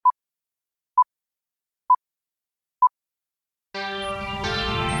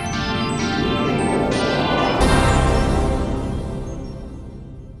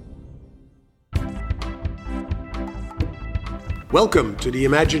Welcome to the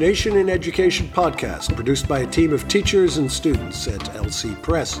Imagination in Education podcast, produced by a team of teachers and students at LC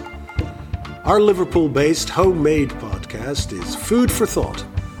Press. Our Liverpool-based homemade podcast is food for thought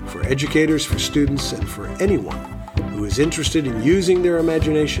for educators, for students, and for anyone who is interested in using their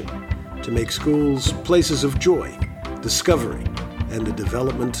imagination to make schools places of joy, discovery, and the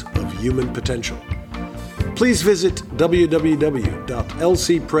development of human potential. Please visit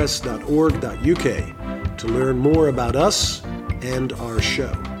www.lcpress.org.uk to learn more about us and our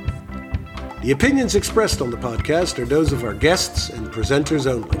show. The opinions expressed on the podcast are those of our guests and presenters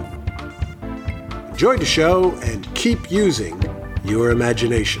only. Enjoy the show and keep using your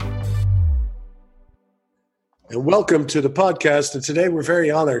imagination. And welcome to the podcast. And today we're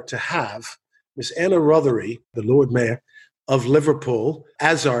very honored to have Miss Anna Rothery, the Lord Mayor of Liverpool,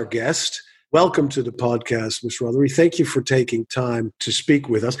 as our guest. Welcome to the podcast, Ms. Rothery. Thank you for taking time to speak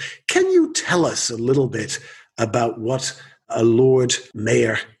with us. Can you tell us a little bit about what a Lord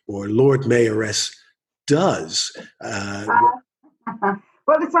Mayor or Lord Mayoress does? Well,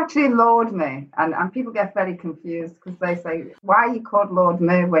 it's actually Lord Mayor, and people get very confused because they say, why are you called Lord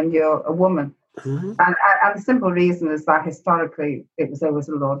Mayor when you're a woman? Mm-hmm. And the simple reason is that historically it was always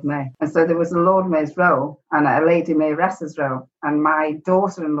a Lord Mayor. And so there was a Lord Mayor's role and a Lady Mayoress's role. And my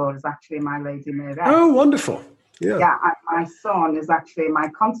daughter-in-law is actually my Lady Mayoress. Oh, wonderful. Yeah, and my son is actually my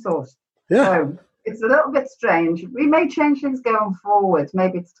consort. Yeah. So it's a little bit strange. We may change things going forward.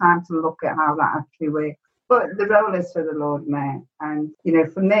 Maybe it's time to look at how that actually works. But the role is for the Lord Mayor. And,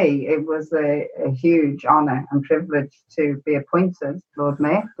 for me, it was a huge honour and privilege to be appointed Lord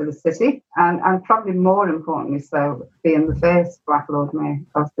Mayor for the city. And probably more importantly so, being the first Black Lord Mayor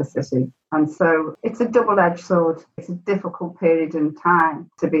of the city. And so it's a double-edged sword. It's a difficult period in time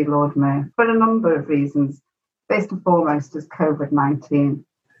to be Lord Mayor for a number of reasons. First and foremost is COVID-19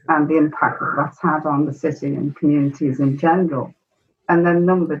 and the impact that that's had on the city and communities in general. And then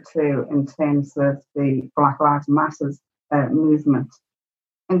number two, in terms of the Black Lives Matter movement.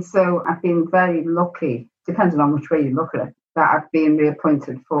 And so I've been very lucky, depending on which way you look at it, that I've been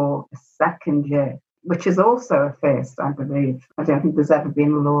reappointed for a second year, which is also a first, I believe. I don't think there's ever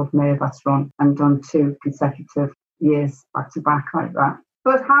been a Lord Mayor that's run and done 2 consecutive years back to back like that.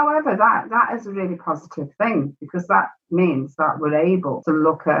 But however, that is a really positive thing, because that means that we're able to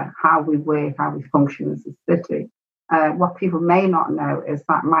look at how we work, how we function as a city. What people may not know is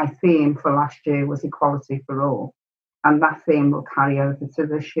that my theme for last year was equality for all. And that theme will carry over to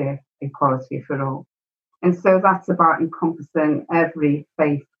this year, equality for all. And so that's about encompassing every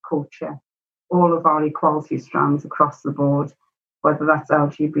faith, culture, all of our equality strands across the board, whether that's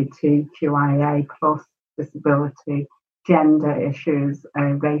LGBTQIA+, disability, gender issues,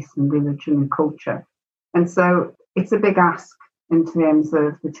 race and religion and culture. And so it's a big ask in terms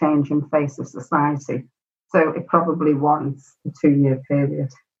of the change in face of society. So it probably warrants a 2-year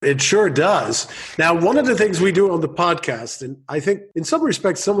period. It sure does. Now, one of the things we do on the podcast, and I think in some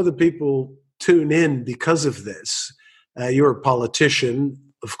respects, some of the people tune in because of this. You're a politician,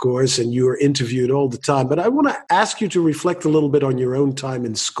 of course, and you are interviewed all the time. But I want to ask you to reflect a little bit on your own time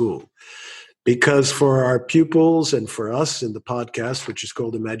in school. Because for our pupils and for us in the podcast, which is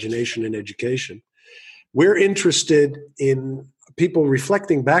called Imagination in Education, we're interested in people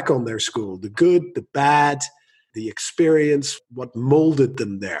reflecting back on their school, the good, the bad, the experience, what molded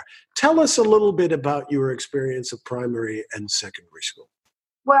them there. Tell us a little bit about your experience of primary and secondary school.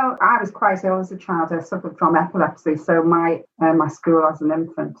 Well, I was quite ill as a child. I suffered from epilepsy. So my school as an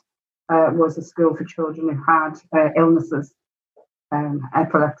infant was a school for children who had illnesses,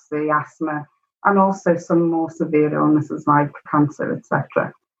 epilepsy, asthma, and also some more severe illnesses like cancer,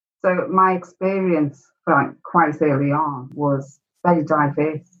 etc. So my experience quite early on was very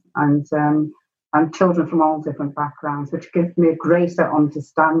diverse and children from all different backgrounds, which gives me a greater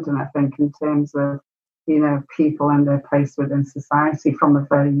understanding, I think, in terms of, people and their place within society from a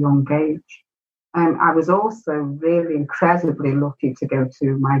very young age. I was also really incredibly lucky to go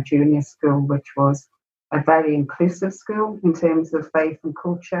to my junior school, which was a very inclusive school in terms of faith and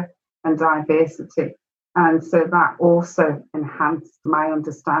culture and diversity. And so that also enhanced my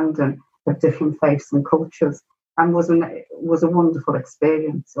understanding of different faiths and cultures and was a wonderful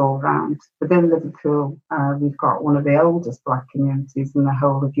experience all round. Within Liverpool, we've got one of the oldest Black communities in the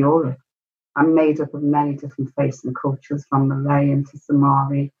whole of Europe and made up of many different faiths and cultures from Malayan to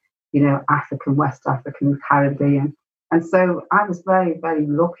Somali, African, West African, Caribbean. And so I was very, very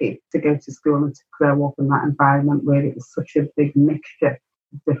lucky to go to school and to grow up in that environment where it was such a big mixture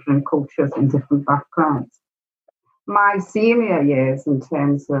of different cultures and different backgrounds. My senior years in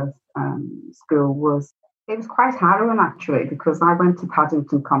terms of school was quite harrowing actually, because I went to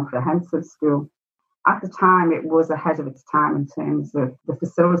Paddington Comprehensive School At the time, it was ahead of its time in terms of the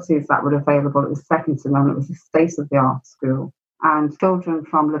facilities that were available. It was second to none. It was a state-of-the-art school. And children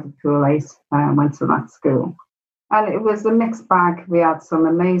from Liverpool East went to that school. And it was a mixed bag. We had some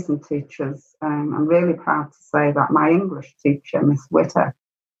amazing teachers. I'm really proud to say that my English teacher, Miss Witter,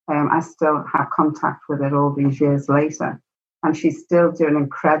 I still have contact with her all these years later. And she's still doing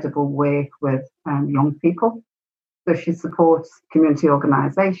incredible work with young people. So she supports community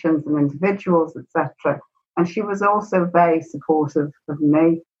organisations and individuals, etc. And she was also very supportive of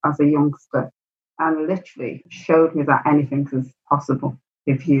me as a youngster, and literally showed me that anything is possible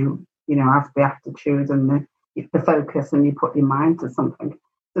if you have the aptitude and the focus and you put your mind to something.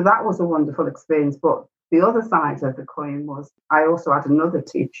 So that was a wonderful experience. But the other side of the coin was I also had another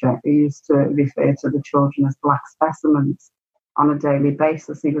teacher who used to refer to the children as black specimens on a daily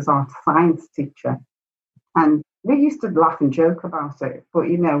basis. He was our science teacher. And we used to laugh and joke about it. But,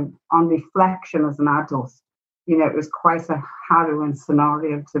 on reflection as an adult, it was quite a harrowing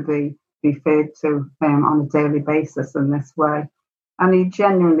scenario to be referred to on a daily basis in this way. And he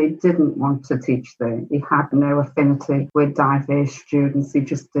genuinely didn't want to teach there. He had no affinity with diverse students. He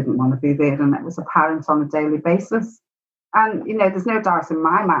just didn't want to be there. And it was apparent on a daily basis. And, there's no doubt in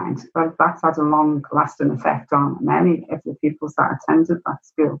my mind that that's had a long-lasting effect on many of the pupils that attended that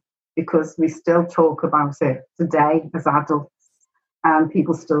school, because we still talk about it today as adults. And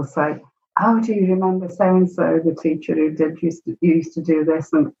people still say, oh, do you remember so-and-so, the teacher who used to do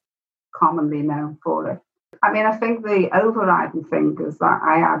this, and commonly known for it. I mean, I think the overriding thing is that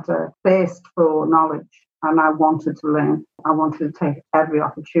I had a thirst for knowledge and I wanted to learn. I wanted to take every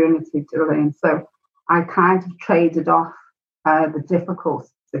opportunity to learn. So I kind of traded off the difficult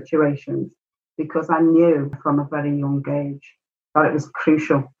situations because I knew from a very young age that it was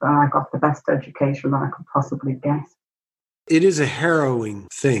crucial that I got the best education that I could possibly get. It is a harrowing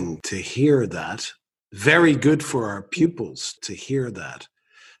thing to hear that. Very good for our pupils to hear that.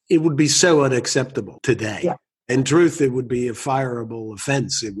 It would be so unacceptable today. Yeah. In truth, it would be a fireable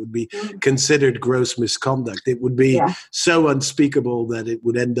offense. It would be considered gross misconduct. It would be so unspeakable that it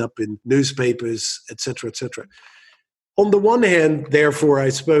would end up in newspapers, et cetera, et cetera. On the one hand, therefore, I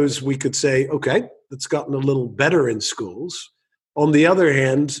suppose we could say, okay, it's gotten a little better in schools. On the other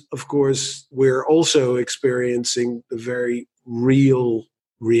hand, of course, we're also experiencing the very real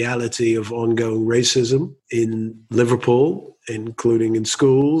reality of ongoing racism in Liverpool, including in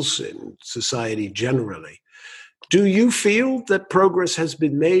schools, in society generally. Do you feel that progress has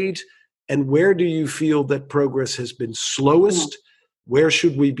been made? And where do you feel that progress has been slowest? Where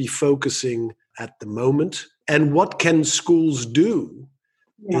should we be focusing at the moment? And what can schools do,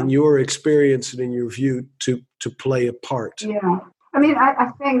 in your experience and in your view, to play a part? Yeah. I mean, I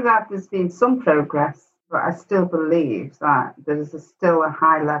think that there's been some progress, but I still believe that there is still a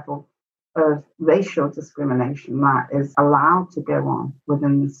high level of racial discrimination that is allowed to go on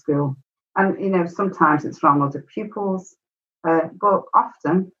within the school. And, sometimes it's from other pupils, but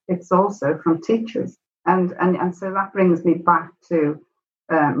often it's also from teachers. And so that brings me back to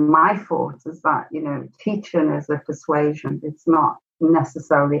my thoughts is that, teaching is a persuasion. It's not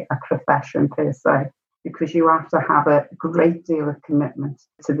necessarily a profession per se, because you have to have a great deal of commitment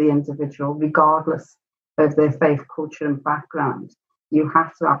to the individual, regardless of their faith, culture and background. You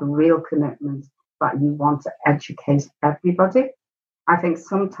have to have a real commitment that you want to educate everybody. I think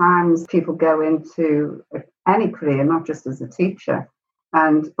sometimes people go into any career, not just as a teacher,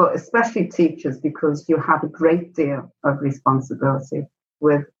 but especially teachers, because you have a great deal of responsibility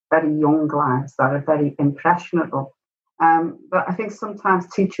with very young lives that are very impressionable. But I think sometimes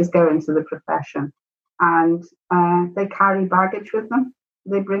teachers go into the profession and they carry baggage with them.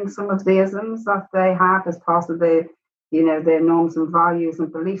 They bring some of the isms that they have as part of their norms and values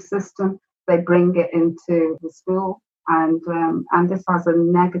and belief system. They bring it into the school, and this has a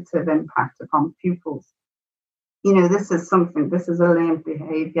negative impact upon pupils. This is a learned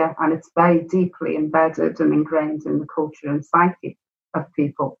behaviour, and it's very deeply embedded and ingrained in the culture and psyche of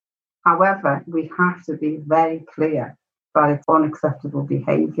people. However, we have to be very clear that it's unacceptable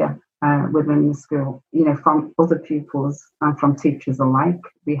behaviour within the school, from other pupils and from teachers alike.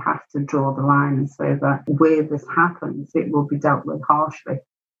 We have to draw the line and say that where this happens, it will be dealt with harshly.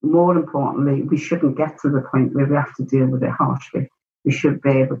 More importantly, we shouldn't get to the point where we have to deal with it harshly. We should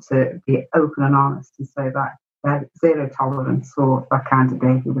be able to be open and honest and say that zero tolerance for that kind of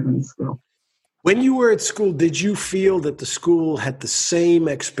behaviour within the school. When you were at school, did you feel that the school had the same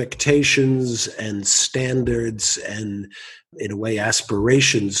expectations and standards and, in a way,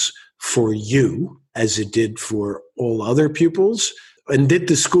 aspirations for you as it did for all other pupils? And did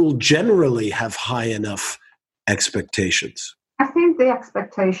the school generally have high enough expectations? I think the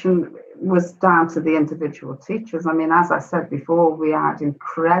expectation was down to the individual teachers. I mean, as I said before, we had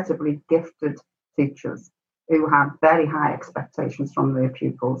incredibly gifted teachers who had very high expectations from their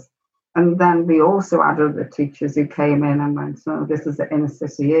pupils. And then we also had other teachers who came in and went, "Oh, this is an inner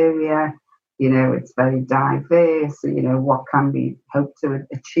city area, it's very diverse, what can we hope to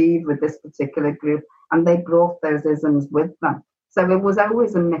achieve with this particular group?" And they brought those isms with them. So it was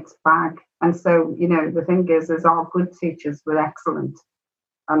always a mixed bag. And so, the thing is our good teachers were excellent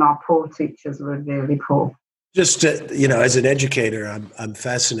and our poor teachers were really poor. Just, as an educator, I'm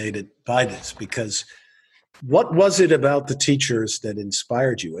fascinated by this, because what was it about the teachers that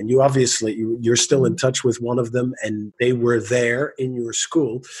inspired you? And you obviously, you're still in touch with one of them and they were there in your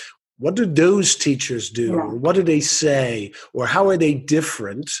school. What do those teachers do? Yeah. Or what do they say? Or how are they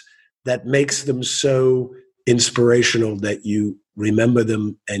different that makes them so inspirational that you remember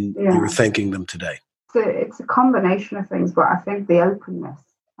them and you're thanking them today? It's a combination of things, but I think the openness,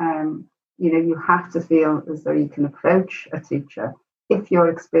 you have to feel as though you can approach a teacher if you're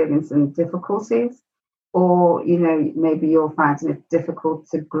experiencing difficulties, or, maybe you're finding it difficult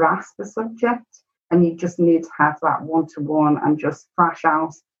to grasp the subject and you just need to have that one-to-one and just thrash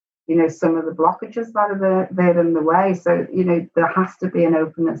out, some of the blockages that are there in the way. So, there has to be an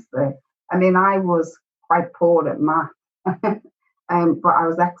openness there. I mean, I was quite poor at math, but I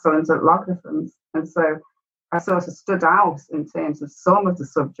was excellent at logarithms. And so I sort of stood out in terms of some of the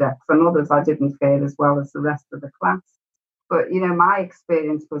subjects, and others I didn't fare as well as the rest of the class. But, my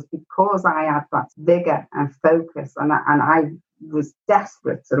experience was because I had that vigour and focus, and I was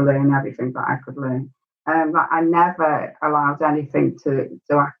desperate to learn everything that I could learn. That I never allowed anything to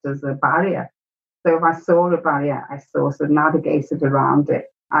act as a barrier. So if I saw a barrier, I sort of navigated around it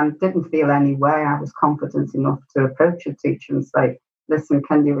and didn't feel any way. I was confident enough to approach a teacher and say, "Listen,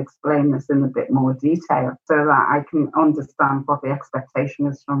 can you explain this in a bit more detail so that I can understand what the expectation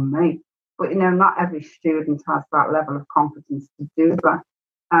is from me?" But, not every student has that level of confidence to do that.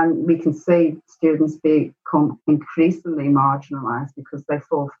 And we can see students become increasingly marginalised because they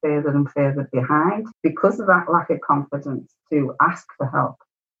fall further and further behind because of that lack of confidence to ask for help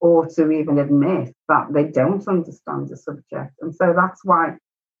or to even admit that they don't understand the subject. And so that's why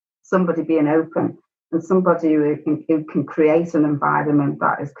somebody being open and somebody who can create an environment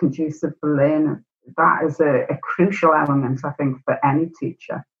that is conducive for learning, that is a crucial element, I think, for any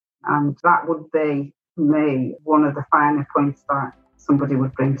teacher. And that would be, for me, one of the finer points that somebody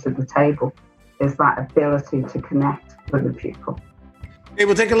would bring to the table, is that ability to connect with the pupil. Okay,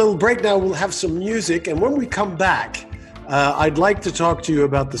 we'll take a little break now. We'll have some music. And when we come back, I'd like to talk to you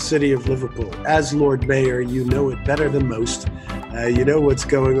about the city of Liverpool. As Lord Mayor, you know it better than most. You know what's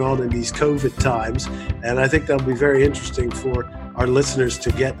going on in these COVID times. And I think that'll be very interesting for our listeners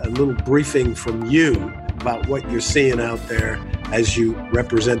to get a little briefing from you about what you're seeing out there as you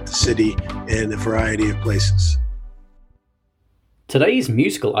represent the city in a variety of places. Today's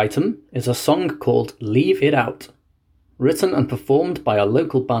musical item is a song called Leave It Out, written and performed by a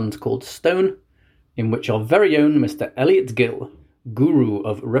local band called Stone, in which our very own Mr. Elliot Gill, guru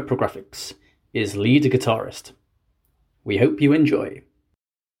of reprographics, is lead guitarist. We hope you enjoy.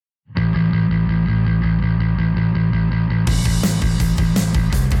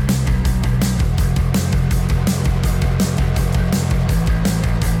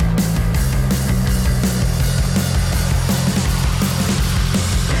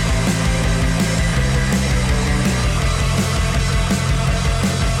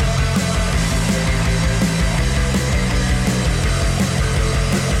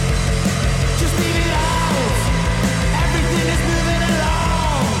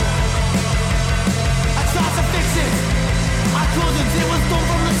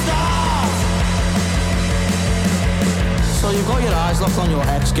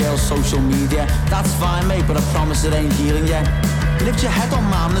 Social media, that's fine mate, but I promise it ain't healing yet. Lift your head on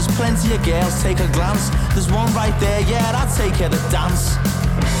man, there's plenty of girls, take a glance. There's one right there, yeah, I'd take her to dance.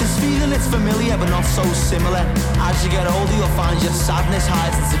 This feeling, it's familiar but not so similar. As you get older you'll find your sadness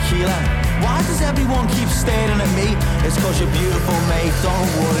hides in tequila. Why does everyone keep staring at me? It's cause you're beautiful mate,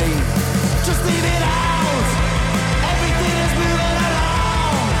 don't worry. Just leave it out, everything is moving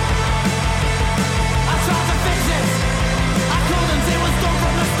along. I tried to fix it, I couldn't, it was done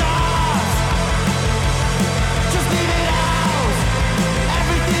from the start.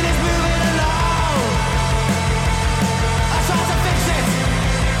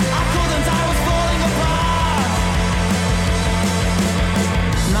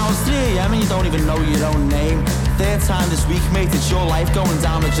 It's 3 AM and you don't even know your own name. Third time this week, mate, it's your life going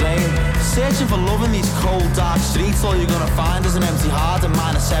down the drain. Searching for love in these cold, dark streets. All you're gonna find is an empty heart and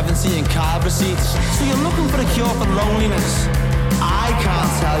 -70 in card receipts. So you're looking for a cure for loneliness. I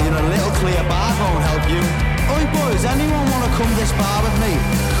can't tell you, a little clear bar won't help you. Oi boys, anyone wanna come this bar with me?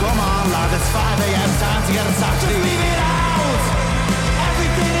 Come on lad, it's 5 a.m, time to get a taxi. Just leave it out,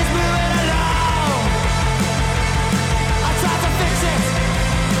 everything is moving along. I tried to fix it,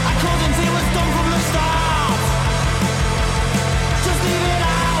 I couldn't, it was done from the start. Just leave it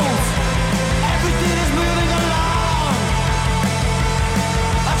out, everything is moving along.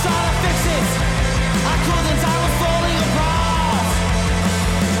 I tried to fix it, I couldn't, I was falling apart.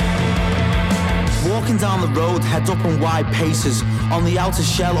 Walking down the road, head up in wide paces. On the outer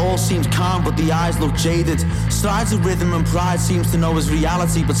shell all seems calm, but the eyes look jaded. Strides of rhythm and pride seems to know his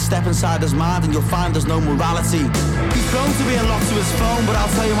reality, but step inside his mind and you'll find there's no morality. He's grown to be a lot to his phone, but I'll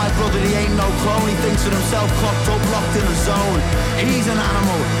tell you my brother, he ain't no clone. He thinks for himself, clocked up, locked in a zone. He's an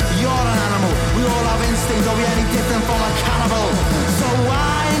animal, you're an animal. We all have instincts, are we any different from a cannibal? So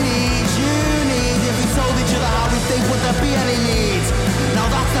I need, you need, if we told each other how we think, would there be any need? Now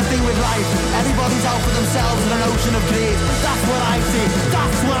that's the thing with life, everybody's out for themselves in an ocean of greed. That's what I see,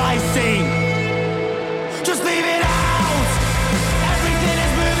 that's what I see. Just leave it out, everything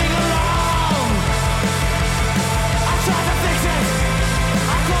is moving along. I tried to fix it,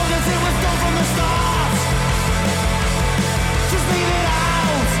 I called it, it was done from the start. Just leave it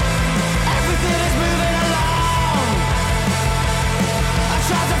out, everything is moving along. I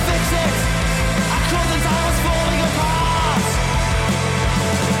tried to fix it, I couldn't, I was falling apart.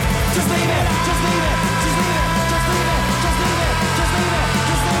 Just leave it, just leave it, just leave it, just leave it, just leave it, just leave it,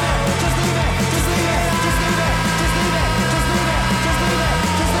 just leave it, just leave it, just leave it, just leave it, just leave it, just leave it, just leave it,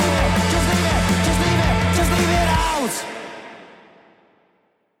 just leave it, just leave it, just leave it, just leave it out.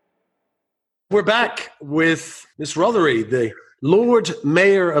 We're back with Miss Rothery, the Lord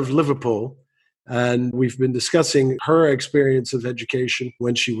Mayor of Liverpool. And we've been discussing her experience of education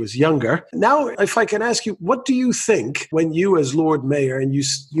when she was younger. Now, if I can ask you, what do you think when you as Lord Mayor and you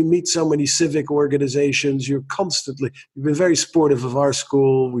meet so many civic organizations, you've been very supportive of our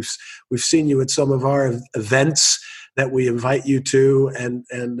school. We've seen you at some of our events that we invite you to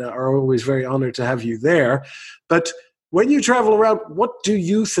and are always very honored to have you there. But when you travel around, what do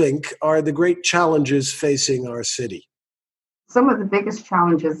you think are the great challenges facing our city? Some of the biggest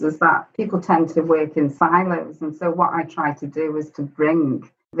challenges is that people tend to work in silos. And so what I try to do is to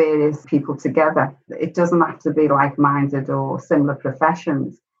bring various people together. It doesn't have to be like-minded or similar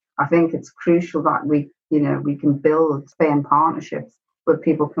professions. I think it's crucial that we can build firm partnerships where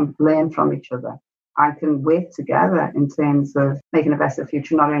people can learn from each other. I can work together in terms of making a better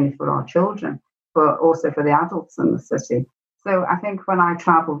future, not only for our children, but also for the adults in the city. So I think when I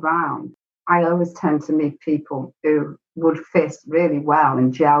travel around, I always tend to meet people who would fit really well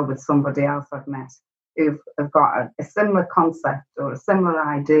and gel with somebody else I've met who've got a similar concept or a similar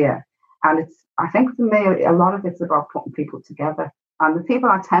idea. And I think for me, a lot of it's about putting people together. And the people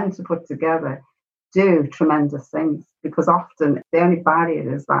I tend to put together do tremendous things, because often the only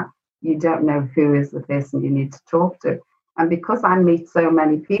barrier is that you don't know who is the person you need to talk to. And because I meet so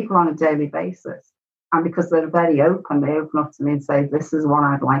many people on a daily basis, and because they're very open, they open up to me and say, this is what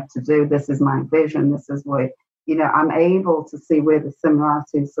I'd like to do, this is my vision, this is where, I'm able to see where the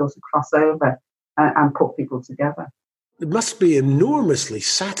similarities sort of cross over and put people together. It must be enormously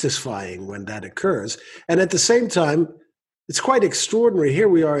satisfying when that occurs. And at the same time, it's quite extraordinary. Here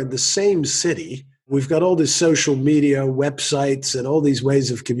we are in the same city. We've got all this social media, websites, and all these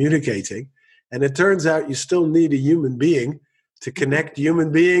ways of communicating. And it turns out you still need a human being to connect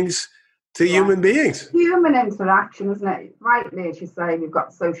human beings to human beings. Human interaction, isn't it? Rightly, as you say, we've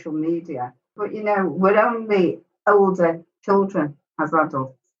got social media. But, we're only older children as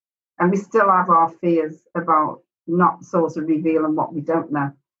adults. And we still have our fears about not sort of revealing what we don't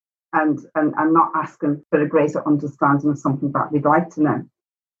know and not asking for a greater understanding of something that we'd like to know.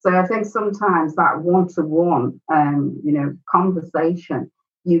 So I think sometimes that one-to-one, conversation,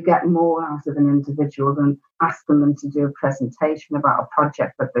 you get more out of an individual than asking them to do a presentation about a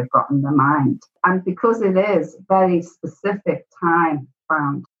project that they've got in their mind. And because it is very specific time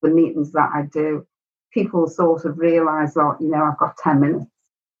bound, the meetings that I do, people sort of realise that, I've got 10 minutes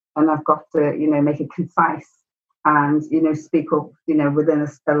and I've got to, make it concise and, speak up, within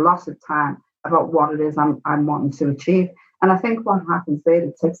a lot of time about what it is I'm wanting to achieve. And I think what happens there,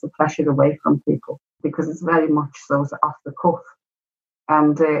 it takes the pressure away from people because it's very much sort of off the cuff.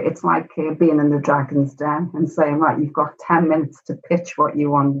 And it's like being in the dragon's den and saying, right, you've got 10 minutes to pitch what you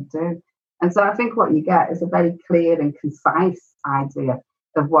want to do. And so I think what you get is a very clear and concise idea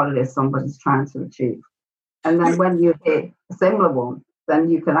of what it is somebody's trying to achieve. And then when you hit a similar one, then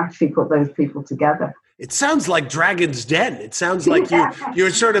you can actually put those people together. It sounds like Dragon's Den. It sounds like you're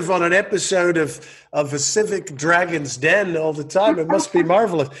sort of on an episode of a civic Dragon's Den all the time. It must be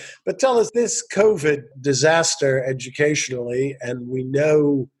marvelous. But tell us, this COVID disaster educationally, and we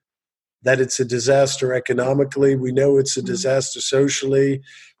know that it's a disaster economically. We know it's a disaster socially.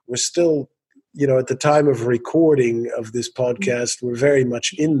 We're still, at the time of recording of this podcast, we're very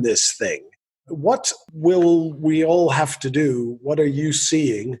much in this thing. What will we all have to do? What are you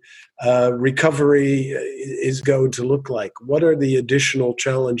seeing recovery is going to look like? What are the additional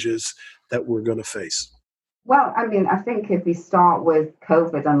challenges that we're going to face? Well, I think if we start with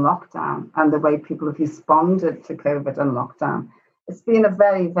COVID and lockdown and the way people have responded to COVID and lockdown, it's been a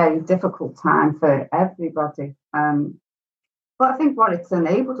very, very difficult time for everybody. But I think what it's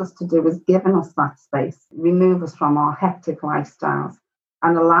enabled us to do is given us that space, remove us from our hectic lifestyles,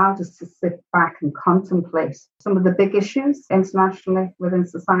 and allowed us to sit back and contemplate some of the big issues internationally within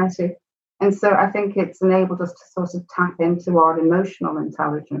society. And so I think it's enabled us to sort of tap into our emotional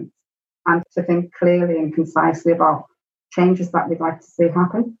intelligence and to think clearly and concisely about changes that we'd like to see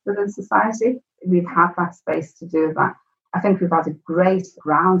happen within society. We've had that space to do that. I think we've had a great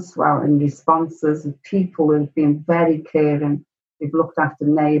groundswell in responses of people who've been very caring. We've looked after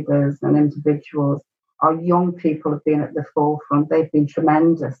neighbours and individuals. Our young people have been at the forefront. They've been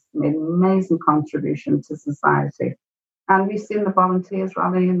tremendous, made an amazing contribution to society. And we've seen the volunteers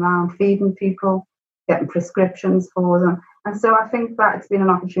rallying around, feeding people, getting prescriptions for them. And so I think that it's been an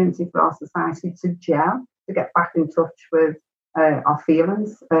opportunity for our society to gel, to get back in touch with our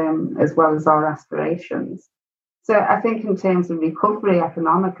feelings as well as our aspirations. So I think in terms of recovery,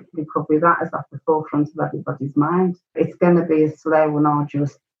 economic recovery, that is at the forefront of everybody's mind. It's going to be a slow and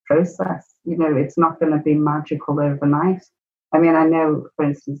arduous process. It's not going to be magical overnight. I know, for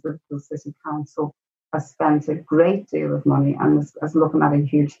instance, the City Council has spent a great deal of money and is looking at a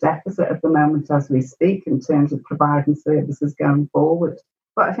huge deficit at the moment as we speak in terms of providing services going forward.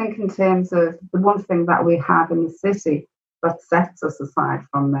 But I think in terms of the one thing that we have in the city that sets us aside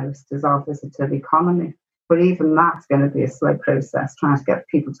from most is our visitor economy. But even that's going to be a slow process, trying to get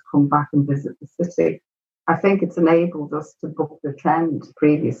people to come back and visit the city. I think it's enabled us to book the trend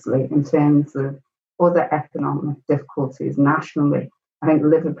previously in terms of other economic difficulties nationally. I think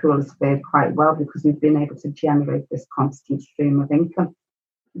Liverpool has fared quite well because we've been able to generate this constant stream of income.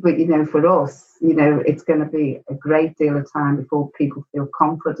 But, for us, it's going to be a great deal of time before people feel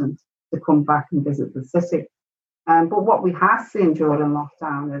confident to come back and visit the city. But what we have seen during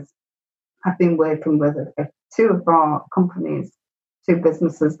lockdown is I've been working with two of our companies, two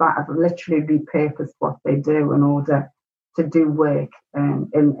businesses that have literally repurposed what they do in order to do work in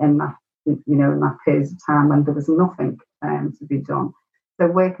that in that period of time when there was nothing to be done. So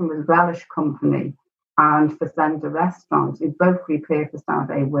working with Relish Company and Fazenda Restaurant, we both repurposed how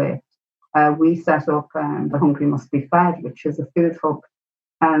they worked. We set up the Hungry Must Be Fed, which is a food hub,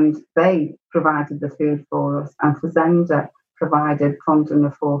 and they provided the food for us, and Fazenda provided funding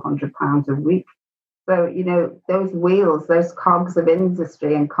of £400 a week. So, those wheels, those cogs of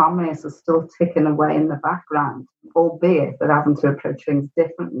industry and commerce are still ticking away in the background, albeit they're having to approach things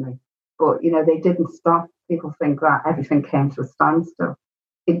differently. But, they didn't stop. People think that everything came to a standstill.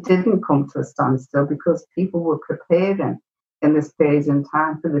 It didn't come to a standstill because people were preparing in this period in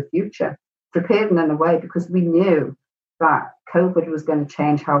time for the future, preparing in a way because we knew that COVID was going to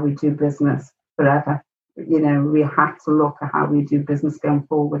change how we do business forever. We had to look at how we do business going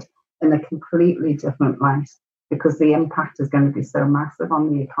forward in a completely different light because the impact is going to be so massive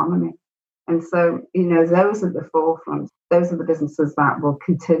on the economy. And so, those at the forefront, those are the businesses that will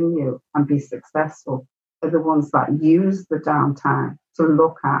continue and be successful, are the ones that use the downtime to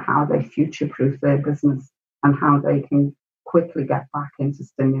look at how they future-proof their business and how they can quickly get back into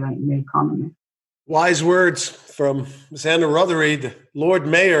stimulating the economy. Wise words from Ms. Anna Rothery, the Lord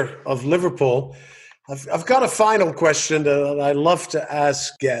Mayor of Liverpool. I've got a final question that I love to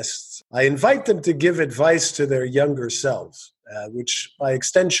ask guests. I invite them to give advice to their younger selves, which by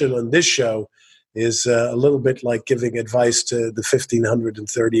extension on this show is a little bit like giving advice to the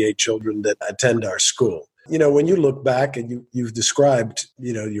 1,538 children that attend our school. When you look back and you've described,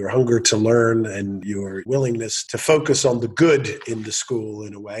 your hunger to learn and your willingness to focus on the good in the school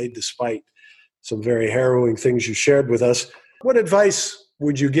in a way, despite some very harrowing things you shared with us, what advice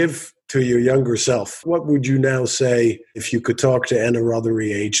would you give to your younger self? What would you now say if you could talk to Anna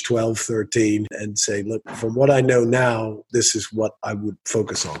Rothery, age 12, 13, and say, look, from what I know now, this is what I would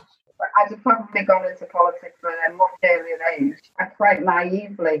focus on? I'd have probably gone into politics at a much earlier age. I quite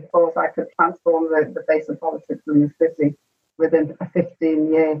naively thought I could transform the face of politics in the city within a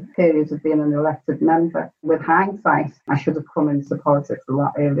 15-year period of being an elected member. With hindsight, I should have come into politics a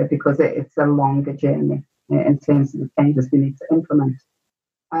lot earlier because it's a longer journey in terms of the changes we need to implement.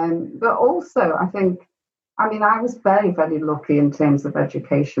 But also, I was very, very lucky in terms of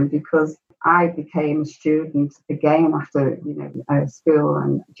education because I became a student again after, school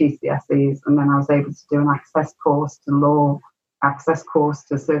and GCSEs, and then I was able to do an access course to law, access course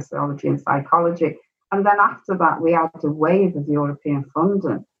to sociology and psychology. And then after that, we had a wave of European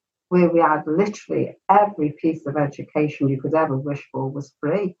funding where we had literally every piece of education you could ever wish for was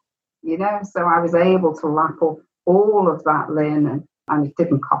free, So I was able to lap up all of that learning, and it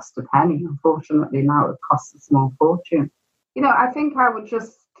didn't cost a penny. Unfortunately, now it costs a small fortune. I think I would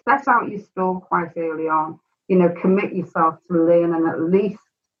just set out your stall quite early on, commit yourself to learning at least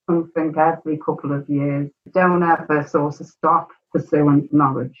something every couple of years. Don't ever sort of stop pursuing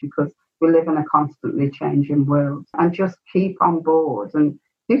knowledge because we live in a constantly changing world, and just keep on board and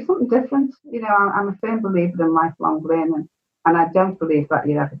do something different. I'm a firm believer in lifelong learning, and I don't believe that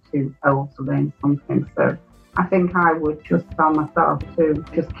you're ever too old to learn something. So I think I would just tell myself to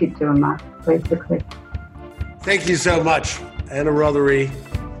just keep doing that, basically. Thank you so much, Anna Rothery,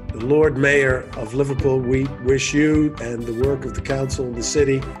 the Lord Mayor of Liverpool. We wish you and the work of the council and the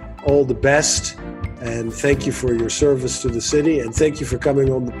city all the best. And thank you for your service to the city. And thank you for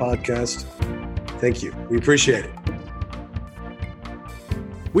coming on the podcast. Thank you. We appreciate it.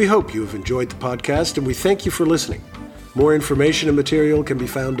 We hope you have enjoyed the podcast, and we thank you for listening. More information and material can be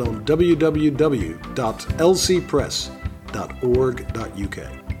found on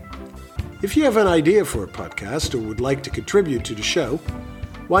www.lcpress.org.uk. If you have an idea for a podcast or would like to contribute to the show,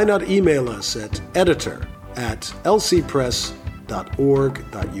 why not email us at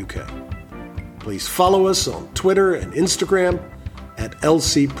editor@lcpress.org.uk. Please follow us on Twitter and Instagram at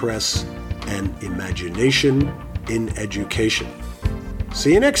LCPress and Imagination in Education.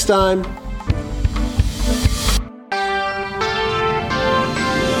 See you next time.